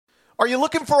Are you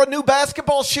looking for a new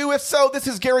basketball shoe? If so, this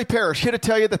is Gary Parrish here to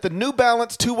tell you that the New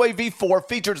Balance 2-Way V4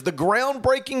 features the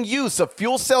groundbreaking use of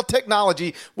fuel cell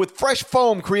technology with fresh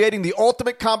foam, creating the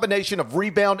ultimate combination of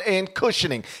rebound and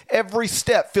cushioning. Every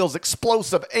step feels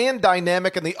explosive and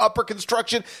dynamic, and the upper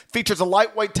construction features a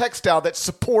lightweight textile that's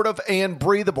supportive and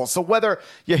breathable. So whether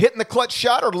you're hitting the clutch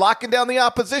shot or locking down the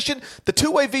opposition, the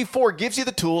 2-Way V4 gives you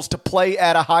the tools to play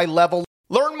at a high level.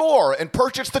 Learn more and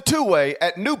purchase the 2-Way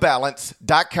at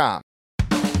newbalance.com.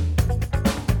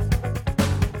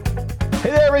 Hey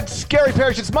there, it's Gary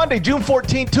Parrish. It's Monday, June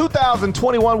 14,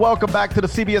 2021. Welcome back to the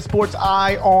CBS Sports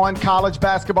Eye on College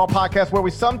Basketball podcast, where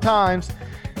we sometimes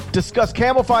discuss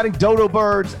camel fighting, dodo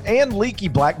birds, and leaky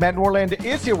black. Matt Norlander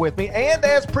is here with me, and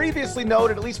as previously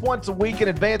noted, at least once a week in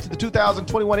advance of the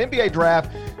 2021 NBA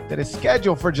draft that is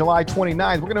scheduled for July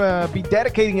 29th, we're going to be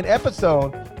dedicating an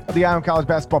episode of the Eye on College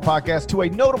Basketball podcast to a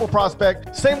notable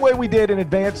prospect, same way we did in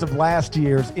advance of last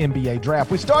year's NBA draft.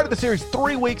 We started the series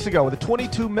 3 weeks ago with a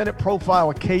 22-minute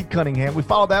profile of Cade Cunningham. We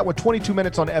followed that with 22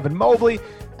 minutes on Evan Mobley.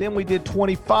 Then we did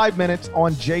 25 minutes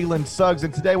on Jalen Suggs.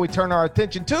 And today we turn our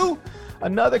attention to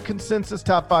another consensus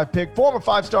top 5 pick, former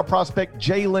 5-star prospect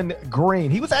Jalen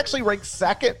Green. He was actually ranked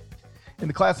second in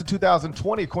the class of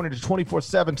 2020, according to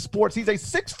 24/7 Sports. He's a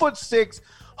 6'6",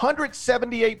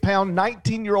 178-pound,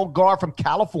 19-year-old guard from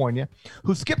California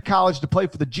who skipped college to play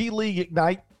for the G League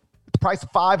Ignite at the price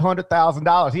of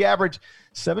 $500,000. He averaged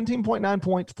 17.9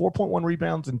 points, 4.1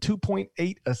 rebounds, and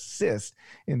 2.8 assists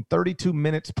in 32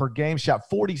 minutes per game. Shot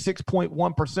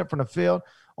 46.1% from the field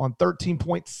on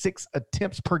 13.6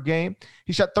 attempts per game.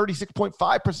 He shot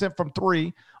 36.5% from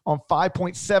three on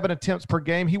 5.7 attempts per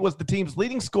game. He was the team's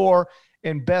leading scorer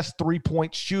and best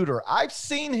three-point shooter. I've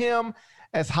seen him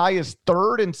as high as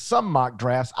third in some mock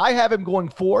drafts. I have him going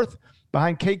fourth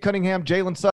behind Cade Cunningham,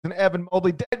 Jalen Suggs, and Evan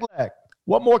Mobley. Degleg,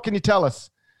 what more can you tell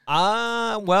us?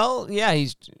 Well, yeah,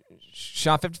 he's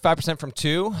shot 55% from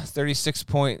two,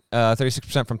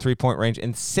 36% from three-point range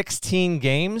in 16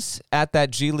 games at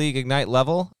that G League Ignite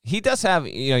level. He does have,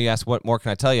 you asked what more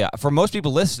can I tell you? For most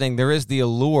people listening, there is the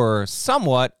allure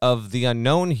somewhat of the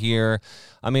unknown here.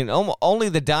 I mean, only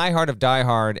the diehard of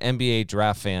diehard NBA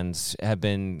draft fans have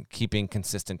been keeping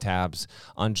consistent tabs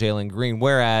on Jalen Green,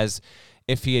 whereas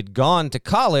if he had gone to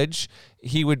college,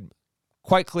 he would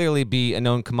quite clearly be a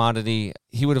known commodity.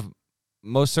 He would have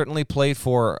most certainly played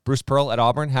for Bruce Pearl at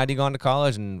Auburn had he gone to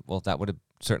college, and, well, that would have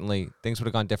certainly, things would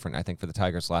have gone different, I think, for the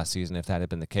Tigers last season if that had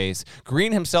been the case.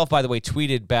 Green himself, by the way,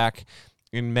 tweeted back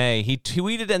in May. He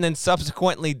tweeted and then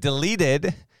subsequently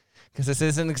deleted, because this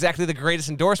isn't exactly the greatest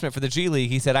endorsement for the G League.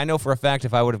 He said, "I know for a fact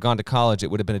if I would have gone to college, it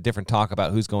would have been a different talk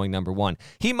about who's going number one."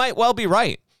 He might well be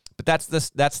right, but that's the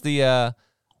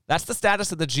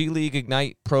status of the G League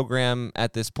Ignite program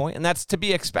at this point, and that's to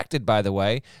be expected, by the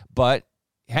way. But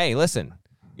hey, listen,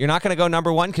 you're not going to go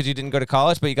number one because you didn't go to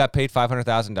college, but you got paid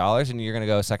 $500,000, and you're going to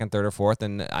go second, third, or fourth,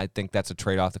 and I think that's a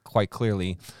trade-off that quite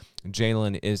clearly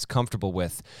Jalen is comfortable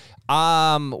with.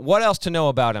 What else to know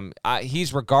about him?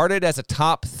 He's regarded as a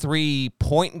top 3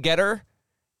 point getter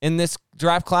in this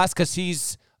draft class because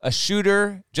he's a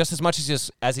shooter just as much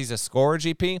as he's a scorer,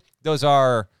 GP. Those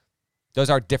are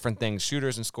different things.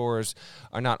 Shooters and scorers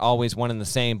are not always one and the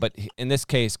same, but in this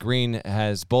case, Green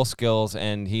has both skills,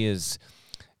 and he is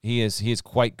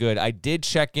quite good. I did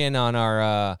check in on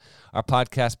our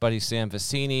podcast buddy Sam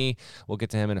Vecini. We'll get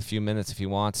to him in a few minutes if he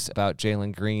wants, about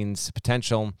Jalen Green's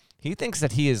potential. He thinks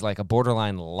that he is like a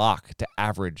borderline lock to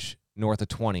average north of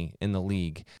 20 in the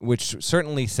league, which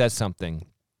certainly says something.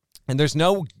 And there's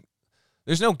no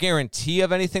guarantee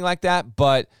of anything like that,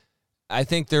 but I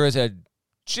think there is a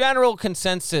general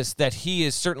consensus that he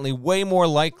is certainly way more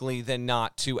likely than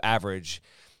not to average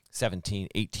 17,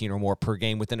 18 or more per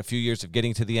game within a few years of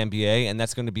getting to the NBA, and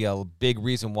that's going to be a big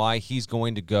reason why he's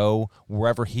going to go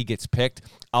wherever he gets picked.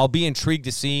 I'll be intrigued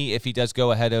to see if he does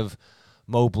go ahead of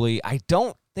Mobley. I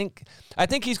think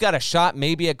he's got a shot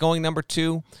maybe at going number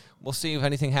 2. We'll see if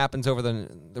anything happens over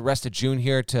the rest of June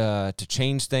here to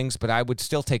change things, but I would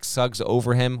still take Suggs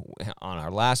over him. On our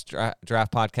last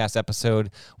draft podcast episode,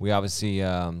 we obviously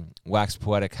waxed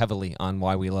poetic heavily on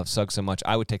why we love Suggs so much.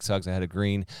 I would take Suggs ahead of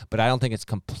Green, but I don't think it's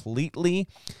completely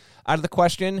out of the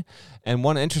question. And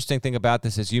one interesting thing about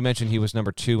this is you mentioned he was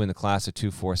number 2 in the class of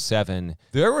 247.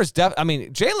 There was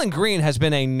Jalen Green has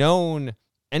been a known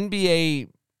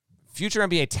future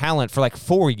NBA talent for like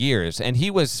 4 years, and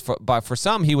he was for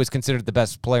some he was considered the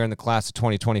best player in the class of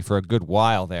 2020 for a good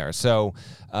while there. So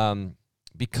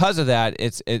because of that,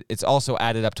 it's also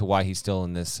added up to why he's still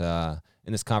in this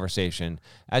conversation.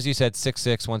 As you said,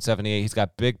 6'6", 178. He's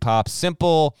got big pop,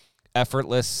 simple,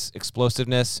 effortless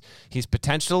explosiveness. He's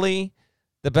potentially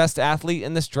the best athlete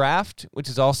in this draft, which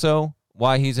is also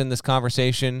why he's in this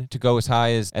conversation to go as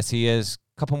high as he is.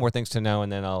 A couple more things to know,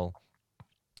 and then I'll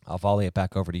volley it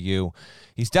back over to you.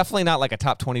 He's definitely not like a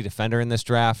top 20 defender in this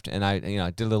draft, and I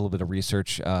did a little bit of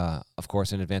research, of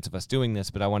course, in advance of us doing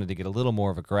this, but I wanted to get a little more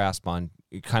of a grasp on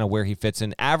kind of where he fits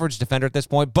in. Average defender at this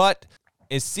point, but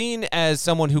is seen as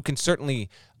someone who can certainly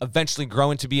eventually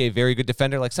grow into be a very good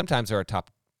defender. Like sometimes there are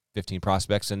top 15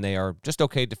 prospects, and they are just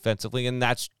okay defensively, and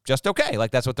that's just okay.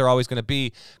 Like, that's what they're always going to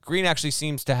be. Green actually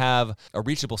seems to have a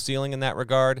reachable ceiling in that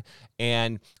regard,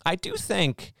 and I do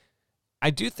think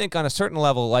on a certain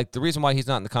level, like, the reason why he's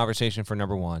not in the conversation for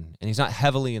number one, and he's not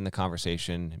heavily in the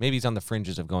conversation, maybe he's on the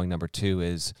fringes of going number two,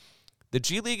 is the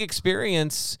G League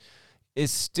experience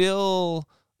is still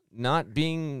not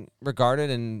being regarded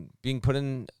and being put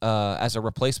in as a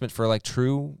replacement for like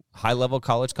true high-level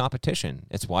college competition.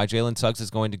 It's why Jalen Suggs is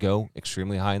going to go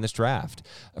extremely high in this draft.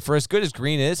 For as good as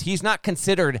Green is, he's not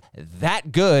considered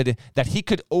that good that he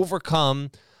could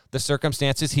overcome the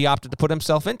circumstances he opted to put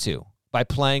himself into by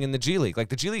playing in the G League. Like,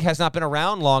 the G League has not been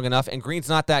around long enough, and Green's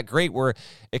not that great where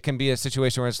it can be a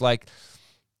situation where it's like,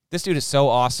 this dude is so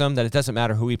awesome that it doesn't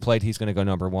matter who he played, he's going to go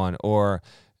number one. Or,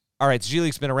 all right, the G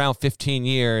League's been around 15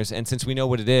 years, and since we know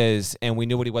what it is, and we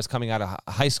knew what he was coming out of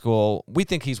high school, we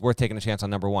think he's worth taking a chance on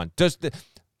number one.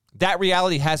 That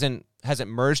reality hasn't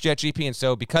merged yet, GP, and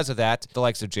so because of that, the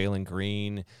likes of Jalen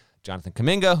Green, Jonathan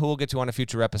Kuminga, who we'll get to on a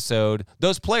future episode,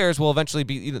 those players will eventually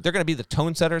be, they're going to be the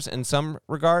tone setters in some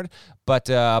regard, but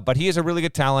he is a really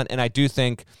good talent, and I do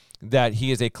think that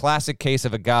he is a classic case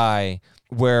of a guy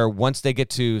where once they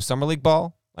get to Summer League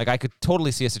ball, like, I could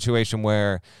totally see a situation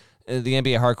where the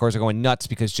NBA hardcores are going nuts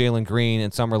because Jalen Green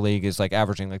in Summer League is like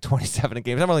averaging like 27 a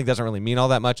game. Summer League doesn't really mean all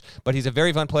that much, but he's a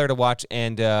very fun player to watch,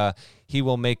 and he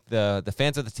will make the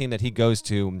fans of the team that he goes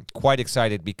to quite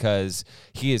excited because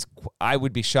he is. I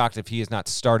would be shocked if he is not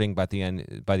starting by the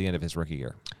end of his rookie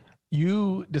year.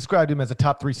 You described him as a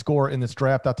top 3 scorer in this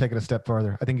draft. I'll take it a step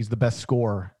further. I think he's the best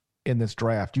scorer in this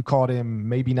draft. You called him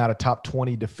maybe not a top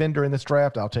 20 defender in this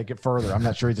draft. I'll take it further. I'm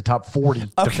not sure he's a top 40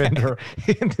 defender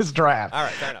in this draft. All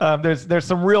right, fair enough. There's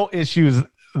some real issues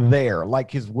there, like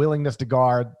his willingness to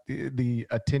guard, the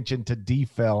attention to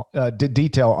detail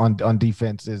on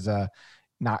defense is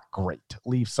not great.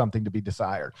 Leaves something to be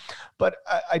desired. But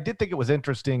I did think it was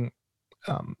interesting,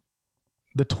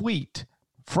 the tweet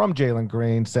from Jalen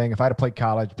Green saying, if I had played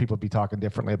college, people would be talking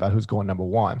differently about who's going number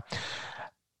one.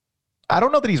 I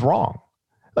don't know that he's wrong.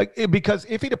 Because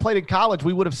if he'd have played in college,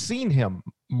 we would have seen him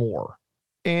more.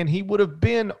 And he would have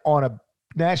been on a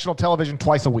national television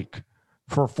twice a week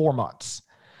for 4 months.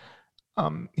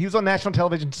 He was on national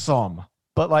television some,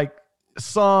 but like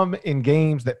some in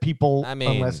games that people,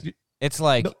 it's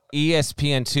like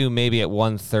ESPN2 maybe at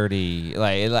 1:30.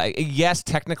 Like yes,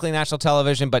 technically national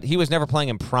television, but he was never playing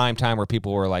in prime time where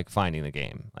people were like finding the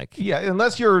game. Like, yeah,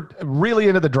 unless you're really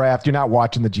into the draft, you're not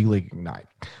watching the G League Ignite.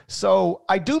 So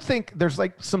I do think there's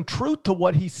like some truth to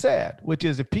what he said, which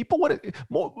is if people would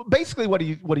basically what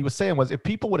he was saying was if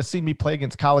people would have seen me play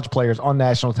against college players on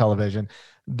national television,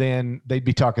 then they'd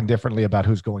be talking differently about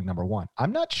who's going number one.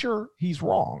 I'm not sure he's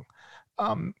wrong,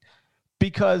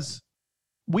 because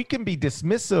we can be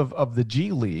dismissive of the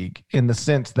G League in the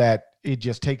sense that it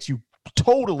just takes you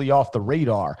totally off the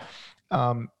radar,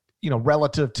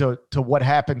 relative to what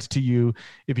happens to you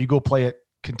if you go play at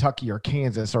Kentucky or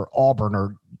Kansas or Auburn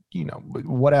or,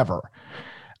 whatever.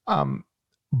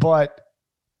 But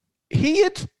he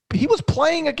was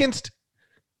playing against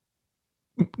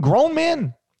grown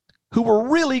men who were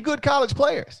really good college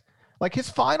players. Like his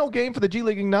final game for the G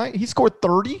League Ignite, he scored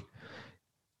 30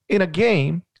 in a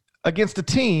game against a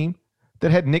team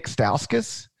that had Nick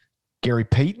Stauskas, Gary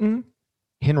Payton,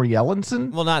 Henry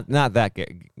Ellenson. Well, not that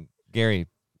Gary,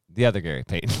 the other Gary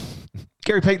Payton.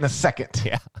 Gary Payton II.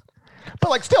 Yeah.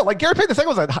 But Gary Payton II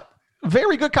was a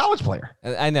very good college player.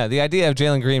 I know. The idea of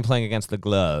Jalen Green playing against the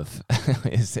glove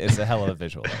is a hell of a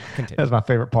visual. Continue. That's my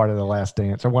favorite part of The Last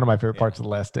Dance, or one of my favorite parts of The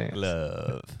Last Dance.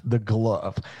 Glove. The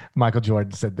glove. Michael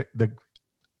Jordan said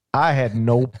I had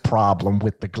no problem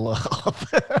with the glove.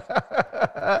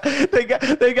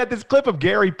 They got this clip of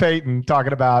Gary Payton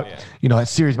talking about, that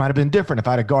series might have been different if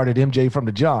I'd have guarded MJ from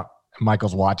the jump.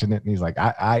 Michael's watching it, and he's like,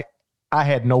 I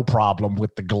had no problem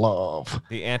with the glove.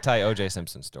 The anti-O.J.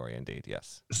 Simpson story, indeed,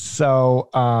 yes. So,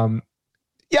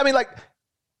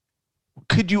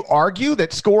 could you argue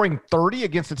that scoring 30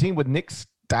 against a team with Nick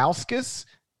Stauskas,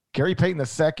 Gary Payton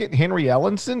II, Henry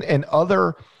Ellenson, and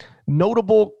other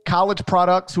notable college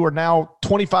products who are now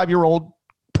 25-year-old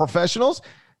professionals,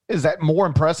 is that more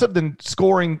impressive than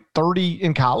scoring 30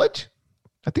 in college?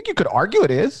 I think you could argue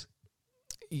it is.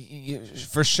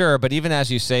 For sure, but even as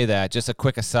you say that, just a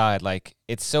quick aside, like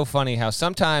it's so funny how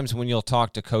sometimes when you'll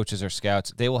talk to coaches or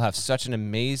scouts, they will have such an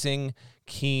amazing,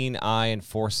 keen eye and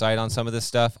foresight on some of this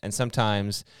stuff, and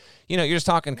sometimes, you're just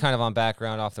talking kind of on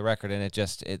background off the record, and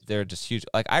they're just huge.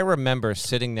 Like I remember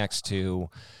sitting next to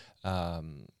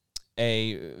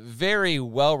a very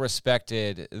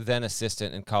well-respected then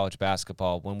assistant in college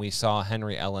basketball when we saw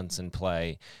Henry Ellenson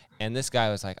play, and this guy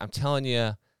was like, "I'm telling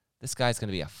you, this guy's going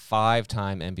to be a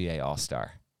 5-time NBA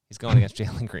All-Star." He's going against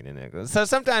Jalen Green in it. So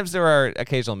sometimes there are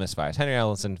occasional misfires. Henry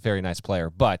Ellenson, very nice player,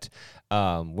 but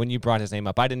when you brought his name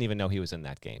up, I didn't even know he was in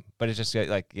that game. But it just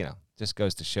just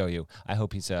goes to show you. I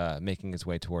hope he's making his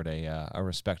way toward a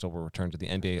respectable return to the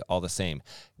NBA all the same.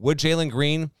 Would Jalen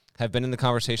Green have been in the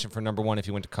conversation for number one if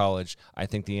he went to college? I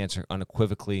think the answer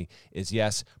unequivocally is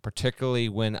yes, particularly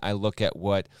when I look at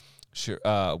what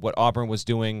Auburn was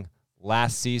doing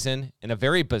last season in a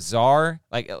very bizarre,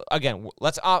 again,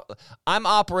 I'm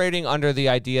operating under the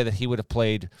idea that he would have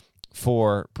played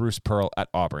for Bruce Pearl at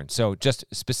Auburn. So just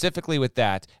specifically with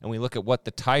that, and we look at what the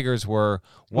Tigers were.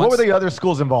 What were the other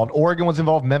schools involved? Oregon was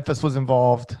involved. Memphis was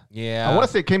involved. Yeah. I want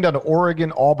to say it came down to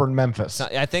Oregon, Auburn, Memphis. So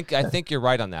I think you're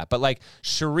right on that. But like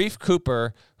Sharif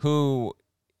Cooper, who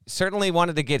certainly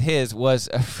wanted to get his, was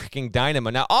a freaking dynamo.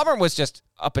 Now, Auburn was just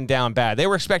up and down bad. They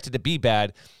were expected to be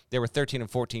bad. They were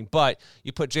 13-14, but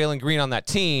you put Jalen Green on that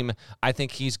team, I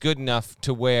think he's good enough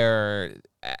to where,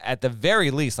 at the very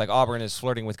least, like Auburn is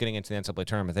flirting with getting into the NCAA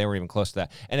tournament. They were even close to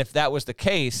that. And if that was the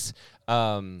case,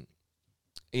 I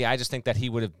just think that he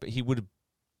would have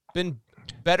been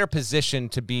better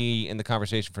positioned to be in the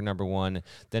conversation for number one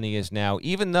than he is now,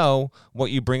 even though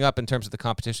what you bring up in terms of the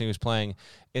competition he was playing,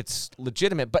 it's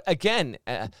legitimate. But again,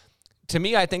 to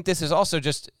me, I think this is also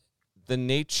just the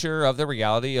nature of the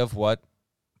reality of what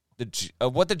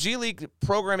the G League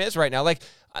program is right now. Like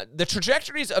the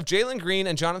trajectories of Jalen Green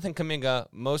and Jonathan Kuminga,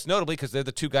 most notably, because they're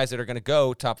the two guys that are going to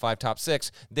go top 5, top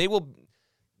 6, they will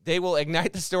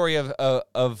ignite the story of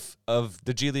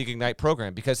the G League Ignite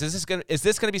program, because is this going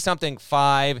to be something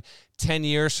 5-10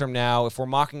 years from now, if we're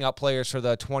mocking up players for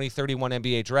the 2031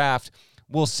 NBA draft,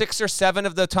 will 6 or 7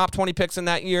 of the top 20 picks in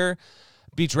that year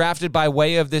be drafted by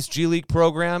way of this G League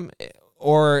program,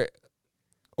 or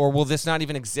will this not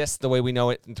even exist the way we know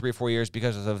it in 3 or 4 years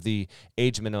because of the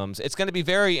age minimums? It's going to be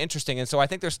very interesting. And so I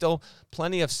think there's still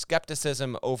plenty of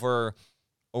skepticism over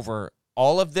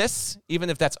all of this,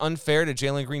 even if that's unfair to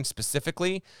Jalen Green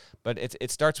specifically. But it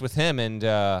starts with him. And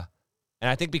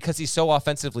I think because he's so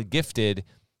offensively gifted,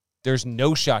 there's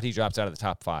no shot he drops out of the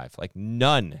top 5. Like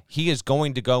none. He is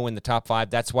going to go in the top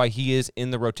 5. That's why he is in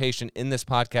the rotation in this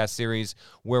podcast series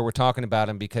where we're talking about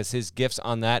him, because his gifts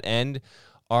on that end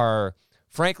are...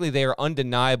 Frankly, they are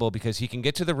undeniable, because he can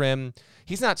get to the rim.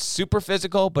 He's not super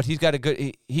physical, but he's got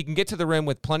he can get to the rim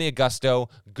with plenty of gusto,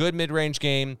 good mid-range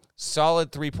game,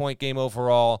 solid three-point game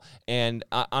overall, and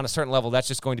on a certain level, that's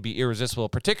just going to be irresistible.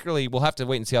 Particularly, we'll have to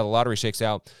wait and see how the lottery shakes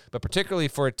out, but particularly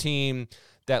for a team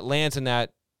that lands in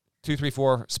that 2, 3,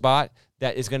 4 spot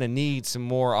that is going to need some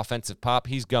more offensive pop,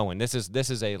 he's going. This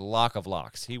is a lock of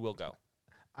locks. He will go.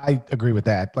 I agree with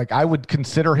that. Like, I would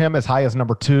consider him as high as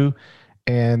number 2.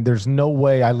 And there's no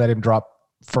way I let him drop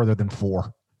further than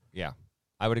 4. Yeah,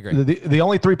 I would agree. The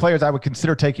only 3 players I would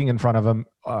consider taking in front of him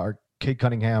are Cade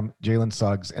Cunningham, Jalen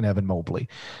Suggs, and Evan Mobley.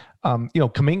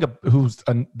 Kuminga, who's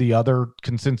the other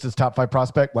consensus top 5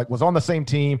 prospect, like was on the same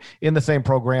team, in the same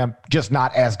program, just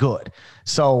not as good.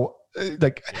 So,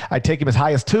 I take him as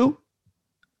high as 2.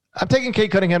 I'm taking Cade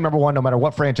Cunningham number 1, no matter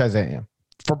what franchise I am.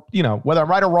 For whether I'm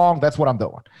right or wrong, that's what I'm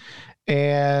doing.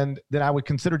 And then I would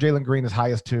consider Jalen Green as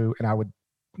high as 2, and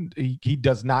he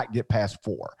does not get past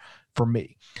 4 for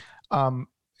me. And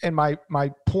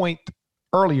my point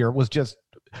earlier was just,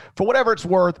 for whatever it's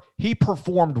worth, he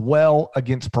performed well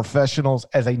against professionals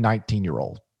as a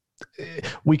 19-year-old.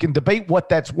 We can debate what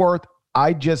that's worth.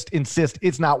 I just insist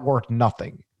it's not worth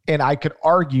nothing. And I could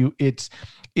argue it's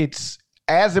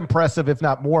as impressive, if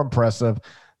not more impressive,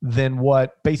 than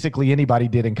what basically anybody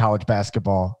did in college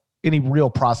basketball. Any real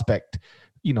prospect,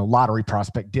 lottery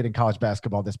prospect did in college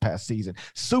basketball this past season.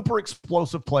 Super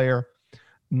explosive player,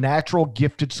 natural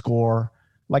gifted scorer.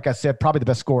 Like I said, probably the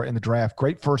best scorer in the draft.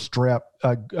 Great first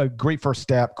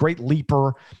step, great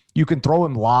leaper. You can throw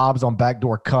him lobs on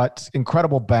backdoor cuts,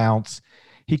 incredible bounce.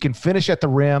 He can finish at the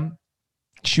rim,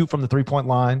 shoot from the 3-point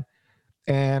line,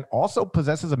 and also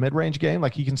possesses a mid-range game.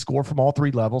 Like, he can score from all 3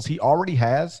 levels. He already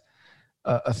has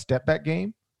a step-back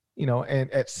game, and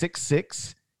at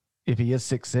 6'6", if he is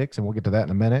 6'6", and we'll get to that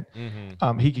in a minute,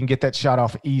 he can get that shot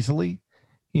off easily.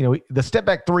 The step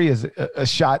back 3 is a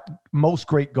shot most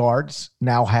great guards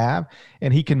now have,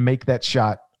 and he can make that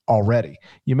shot already.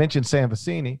 You mentioned Sam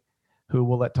Vecini, who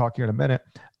we'll let talk here in a minute.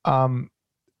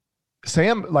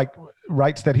 Sam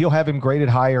writes that he'll have him graded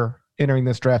higher entering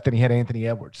this draft than he had Anthony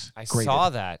Edwards. I saw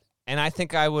that, and I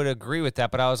think I would agree with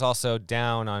that, but I was also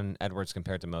down on Edwards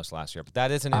compared to most last year. But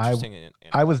that is an interesting.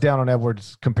 I was down on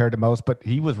Edwards compared to most, but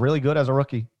he was really good as a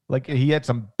rookie. Like, he had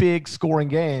some big scoring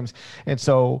games, and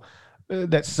so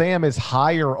that Sam is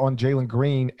higher on Jalen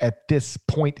Green at this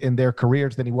point in their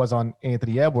careers than he was on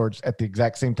Anthony Edwards at the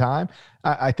exact same time,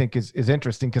 I think is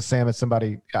interesting, because Sam is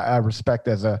somebody I respect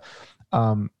as an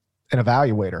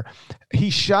evaluator. He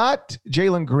shot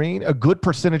Jalen Green a good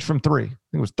percentage from three. I think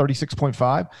it was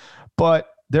 36.5, but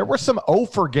there were some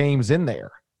 0 games in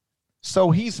there.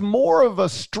 So he's more of a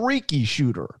streaky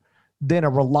shooter than a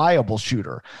reliable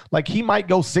shooter. Like, he might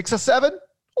go 6 of 7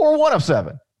 or 1 of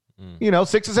 7.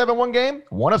 6 of 7 one game,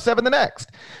 1 of 7 the next.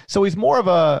 So he's more of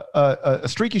a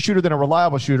streaky shooter than a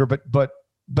reliable shooter, but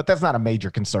that's not a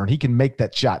major concern. He can make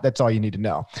that shot. That's all you need to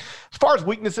know. As far as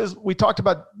weaknesses, we talked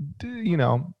about,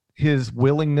 his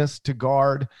willingness to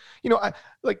guard.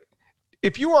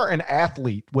 If you are an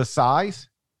athlete with size,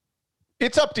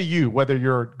 it's up to you whether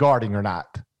you're guarding or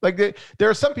not. Like, there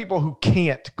are some people who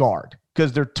can't guard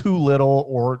because they're too little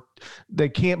or they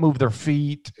can't move their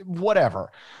feet, whatever.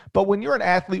 But when you're an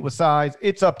athlete with size,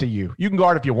 it's up to you. You can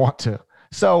guard if you want to.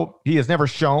 So he has never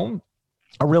shown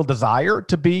a real desire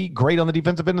to be great on the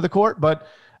defensive end of the court, but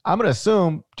I'm going to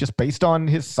assume, just based on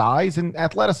his size and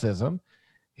athleticism,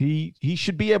 he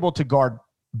should be able to guard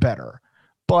better.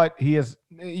 But he is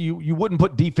you wouldn't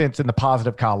put defense in the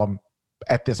positive column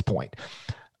at this point.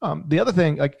 The other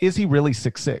thing, is he really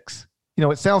 6'6"?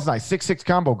 It sounds nice, 6'6"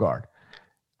 combo guard.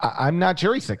 I'm not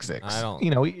sure he's 6'6". I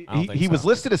don't he was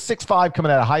listed as 6'5"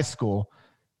 coming out of high school,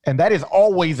 and that is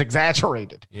always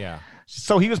exaggerated. Yeah.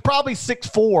 So he was probably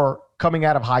 6'4" coming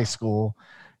out of high school.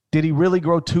 Did he really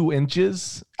grow 2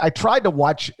 inches? I tried to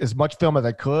watch as much film as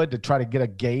I could to try to get a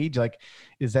gauge.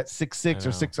 Is that 6'6"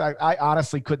 or 6? I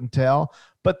honestly couldn't tell.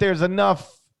 But there's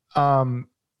enough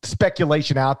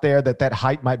speculation out there that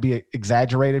height might be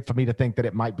exaggerated for me to think that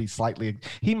it might be slightly.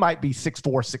 He might be 6'4",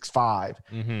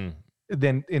 6'5",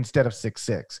 then instead of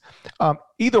 6'6".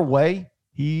 Either way,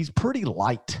 he's pretty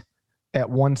light at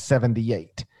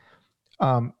 178.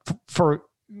 For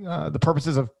the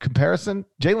purposes of comparison,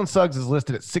 Jalen Suggs is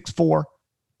listed at 6'4",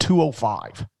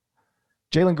 205.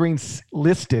 Jalen Green's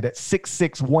listed at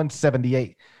 6'6",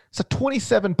 178. It's a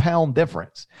 27-pound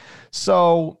difference.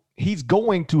 So he's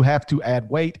going to have to add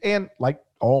weight, and like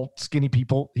all skinny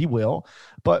people, he will.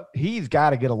 But he's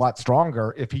got to get a lot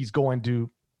stronger if he's going to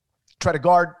try to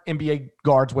guard NBA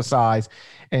guards with size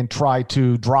and try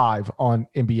to drive on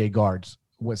NBA guards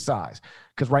with size.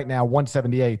 Because right now,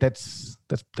 178, that's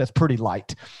pretty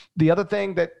light. The other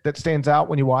thing that stands out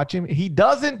when you watch him, he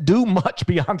doesn't do much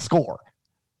beyond score.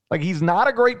 Like, he's not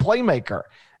a great playmaker,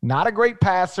 not a great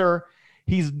passer.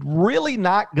 He's really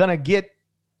not going to get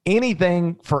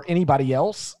anything for anybody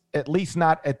else, at least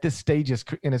not at this stage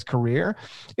in his career.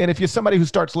 And if you're somebody who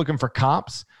starts looking for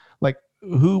comps, like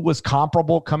who was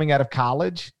comparable coming out of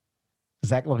college,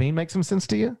 Zach LaVine makes some sense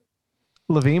to you?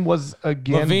 LaVine was,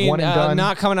 again, one and done.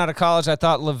 Not coming out of college. I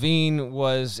thought LaVine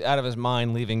was out of his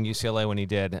mind leaving UCLA when he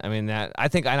did. I mean, and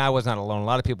I was not alone. A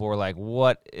lot of people were like,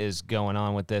 what is going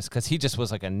on with this? Because he just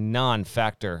was like a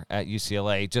non-factor at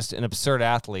UCLA, just an absurd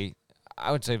athlete.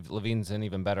 I would say LaVine's an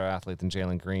even better athlete than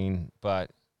Jalen Green,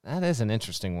 but that is an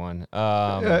interesting one.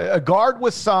 A guard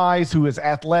with size who is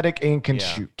athletic and can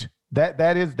shoot.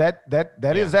 That is Zach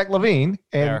LaVine,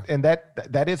 and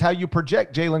that is how you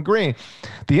project Jalen Green.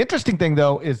 The interesting thing,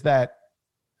 though, is that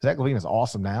Zach LaVine is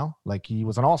awesome now. Like, he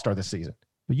was an all-star this season.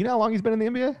 But you know how long he's been in the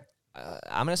NBA?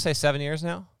 I'm going to say 7 years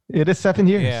now. It is 7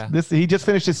 years. Yeah. He just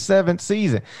finished his 7th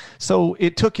season. So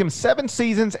it took him 7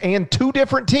 seasons and 2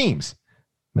 different teams,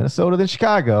 Minnesota then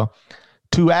Chicago,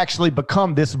 to actually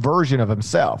become this version of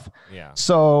himself. Yeah.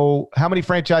 So how many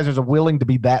franchises are willing to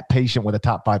be that patient with a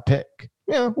top 5 pick?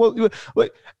 Yeah, well,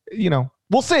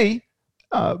 we'll see.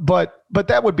 But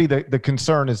that would be the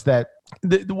concern, is that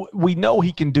we know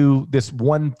he can do this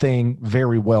one thing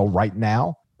very well right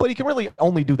now, but he can really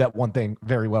only do that one thing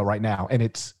very well right now, and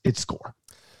it's score.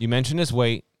 You mentioned his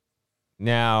weight.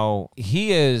 Now,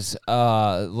 he is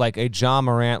like a Ja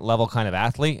Morant level kind of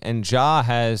athlete, and Ja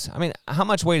has, how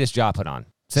much weight has Ja put on?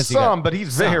 But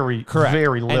he's very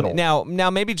little. And now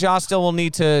maybe Ja still will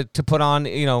need to put on,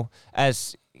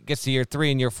 as gets to year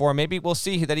 3 and year 4, maybe we'll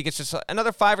see that he gets just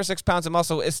another 5 or 6 pounds of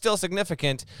muscle. Is still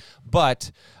significant,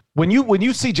 but when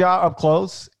you see Ja up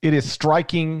close, it is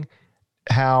striking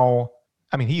how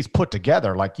I mean, he's put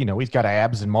together, like, he's got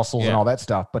abs and muscles and all that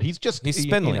stuff, but he's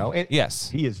spindly. Yes.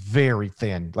 He is very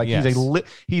thin. Like he's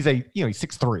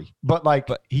 6'3",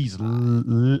 but he's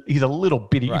a little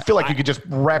bitty. Right. You feel like you could just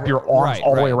wrap your arms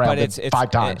all the way around but it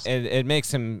 5 times. It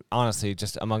makes him, honestly,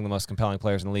 just among the most compelling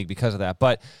players in the league because of that.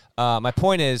 But my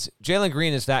point is, Jalen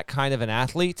Green is that kind of an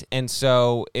athlete, and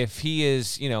so if he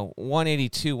is,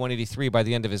 182, 183 by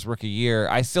the end of his rookie year,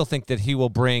 I still think that he will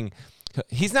bring.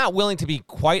 He's not willing to be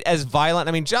quite as violent.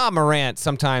 I mean, Ja Morant,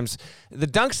 sometimes the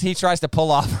dunks he tries to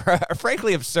pull off are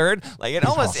frankly absurd. Like it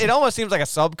almost seems like a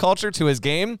subculture to his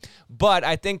game. But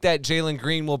I think that Jalen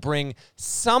Green will bring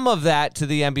some of that to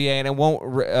the NBA, and it won't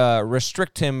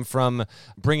restrict him from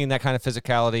bringing that kind of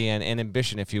physicality and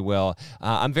ambition, if you will.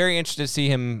 I'm very interested to see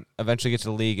him eventually get to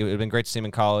the league. It would have been great to see him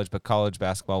in college, but college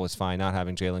basketball was fine not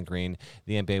having Jalen Green.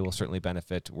 The NBA will certainly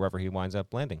benefit wherever he winds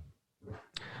up landing.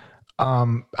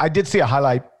 I did see a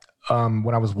highlight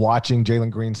when I was watching Jalen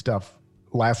Green stuff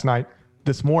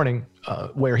this morning,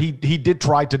 where he did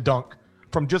try to dunk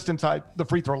from just inside the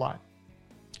free throw line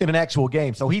in an actual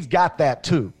game. So he's got that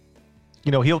too.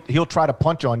 He'll try to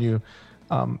punch on you,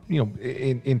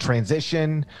 in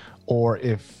transition, or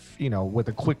if with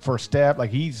a quick first step.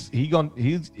 Like he'll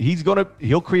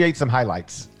create some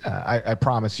highlights. I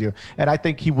promise you, and I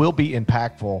think he will be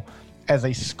impactful as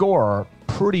a scorer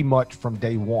pretty much from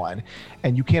day one.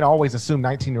 And you can't always assume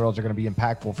 19-year-olds are going to be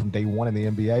impactful from day one in the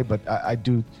NBA, but I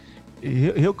do.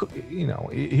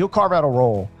 He'll carve out a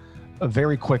role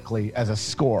very quickly as a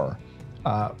scorer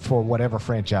for whatever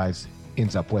franchise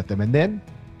ends up with him. And then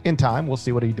in time, we'll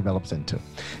see what he develops into.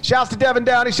 Shouts to Devin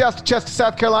Downey. Shouts to Chester,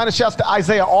 South Carolina. Shouts to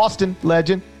Isaiah Austin,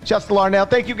 legend. Shouts to Larnell.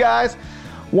 Thank you guys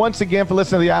once again for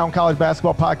listening to the Eye on College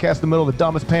Basketball Podcast in the middle of the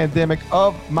dumbest pandemic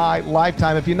of my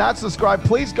lifetime. If you're not subscribed,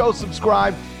 please go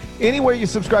subscribe anywhere you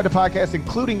subscribe to podcasts,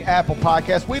 including Apple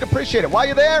Podcasts. We'd appreciate it. While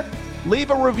you're there,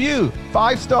 leave a review.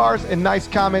 5 stars and nice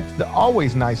comments. They're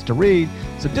always nice to read.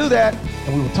 So do that,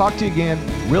 and we will talk to you again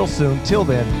real soon. Till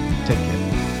then, take care.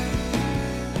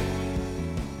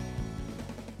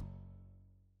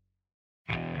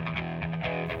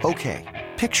 Okay,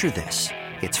 picture this.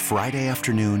 It's Friday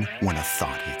afternoon when a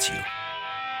thought hits you.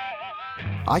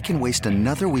 I can waste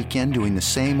another weekend doing the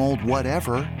same old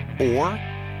whatever, or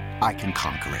I can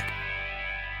conquer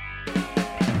it.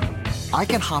 I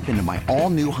can hop into my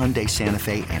all-new Hyundai Santa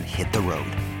Fe and hit the road.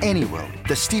 Any road.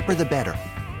 The steeper, the better.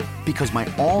 Because my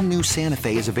all-new Santa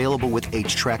Fe is available with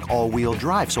H-Track all-wheel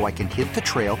drive, so I can hit the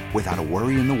trail without a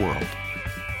worry in the world.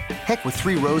 Heck, with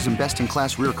 3 rows and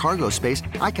best-in-class rear cargo space,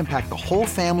 I can pack the whole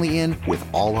family in with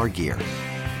all our gear.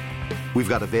 We've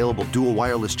got available dual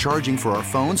wireless charging for our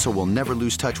phones, so we'll never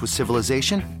lose touch with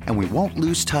civilization, and we won't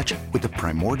lose touch with the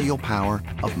primordial power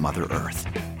of Mother Earth.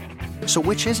 So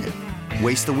which is it?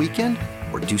 Waste the weekend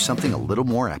or do something a little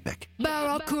more epic?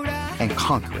 And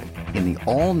conquer it in the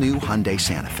all-new Hyundai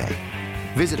Santa Fe.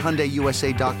 Visit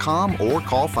HyundaiUSA.com or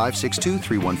call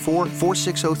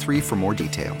 562-314-4603 for more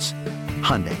details.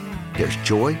 Hyundai, there's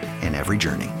joy in every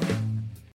journey.